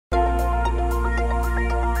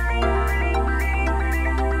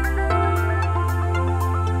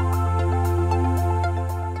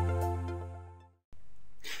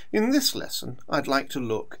In this lesson, I'd like to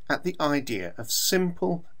look at the idea of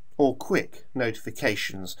simple or quick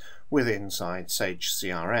notifications inside Sage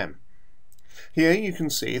CRM. Here you can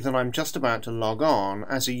see that I'm just about to log on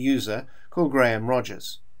as a user called Graham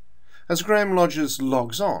Rogers. As Graham Rogers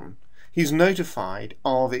logs on, he's notified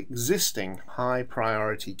of existing high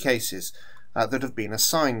priority cases that have been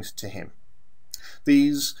assigned to him.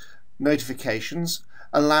 These notifications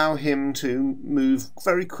allow him to move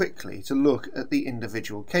very quickly to look at the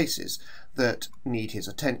individual cases that need his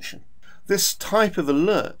attention. This type of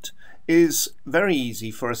alert is very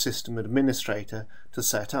easy for a system administrator to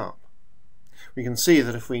set up. We can see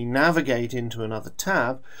that if we navigate into another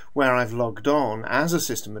tab where I've logged on as a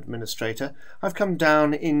system administrator, I've come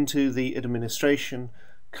down into the administration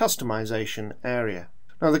customization area.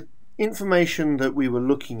 Now the information that we were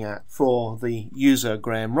looking at for the user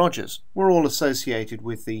Graham Rogers were all associated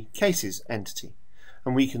with the cases entity,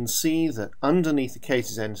 and we can see that underneath the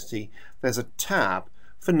cases entity there's a tab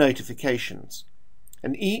for notifications,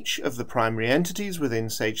 and each of the primary entities within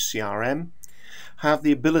Sage CRM have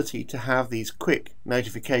the ability to have these quick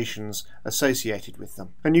notifications associated with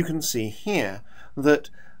them. And you can see here that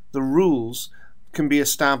the rules can be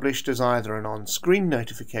established as either an on-screen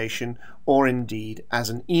notification or indeed as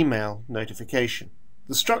an email notification.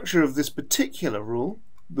 The structure of this particular rule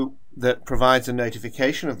that provides a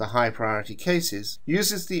notification of the high priority cases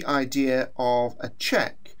uses the idea of a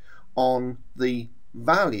check on the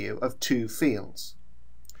value of two fields.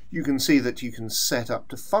 You can see that you can set up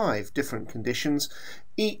to 5 different conditions,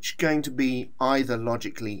 each going to be either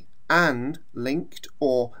logically and linked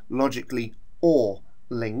or logically or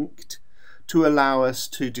linked, to allow us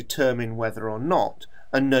to determine whether or not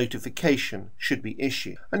a notification should be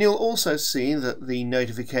issued. And you'll also see that the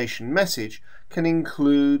notification message can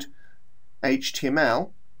include HTML,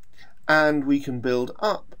 and we can build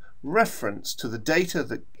up reference to the data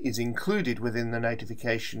that is included within the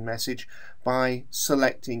notification message by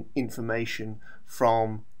selecting information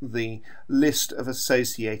from the list of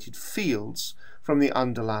associated fields from the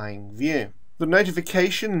underlying view. The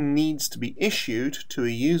notification needs to be issued to a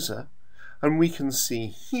user, and we can see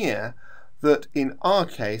here that in our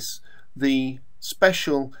case the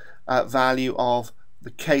special value of the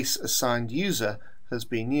case assigned user has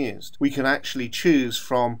been used. We can actually choose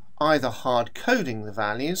from either hard coding the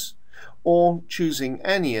values or choosing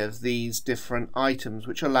any of these different items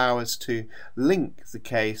which allow us to link the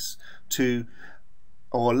case to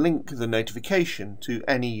or link the notification to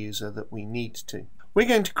any user that we need to. We're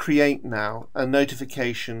going to create now a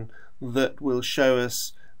notification that will show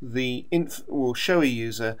us will show a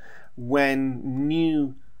user when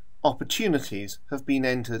new opportunities have been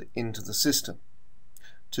entered into the system.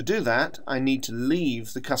 To do that, I need to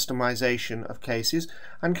leave the customization of cases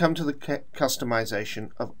and come to the customization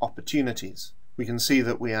of opportunities. We can see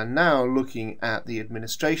that we are now looking at the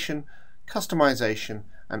administration, customization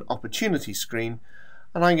and opportunity screen,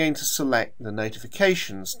 and I'm going to select the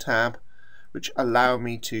notifications tab, which allow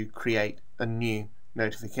me to create a new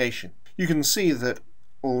notification. You can see that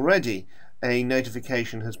already a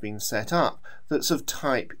notification has been set up that's of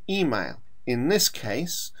type email. In this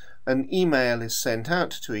case, an email is sent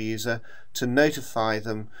out to a user to notify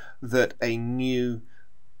them that a new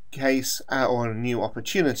case or a new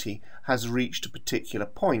opportunity has reached a particular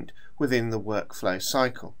point within the workflow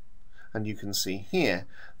cycle. And you can see here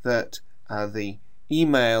that the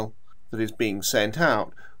email that is being sent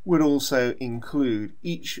out would also include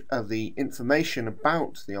each of the information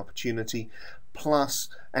about the opportunity plus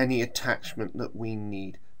any attachment that we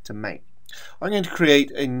need to make. I'm going to create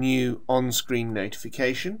a new on-screen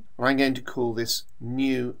notification, and I'm going to call this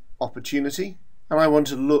new opportunity, and I want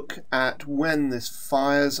to look at when this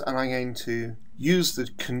fires, and I'm going to use the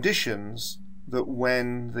conditions that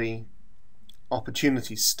when the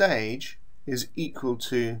opportunity stage is equal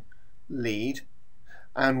to lead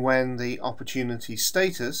and when the opportunity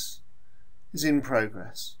status is in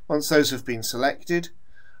progress. Once those have been selected,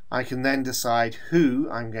 I can then decide who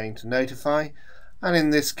I'm going to notify, and in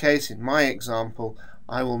this case, in my example,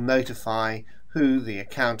 I will notify who the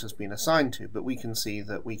account has been assigned to, but we can see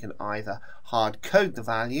that we can either hard code the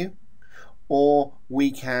value or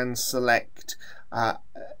we can select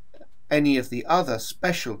any of the other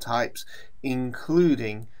special types,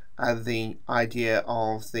 including the idea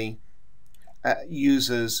of the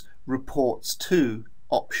user's reports to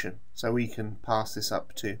option. So we can pass this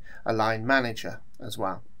up to a line manager as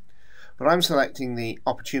well. But I'm selecting the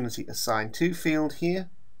opportunity assigned to field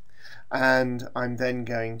here, and I'm then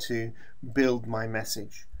going to build my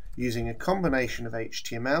message using a combination of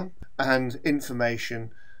HTML and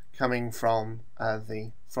information coming from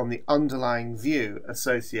the underlying view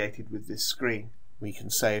associated with this screen. we can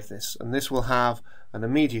save this, and this will have an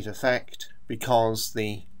immediate effect because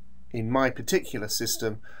in my particular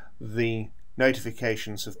system the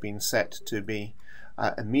notifications have been set to be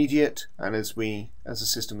immediate, and as a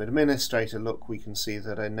system administrator look, we can see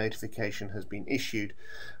that a notification has been issued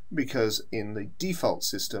because in the default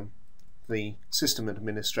system the system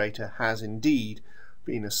administrator has indeed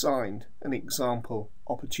been assigned an example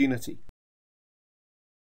opportunity.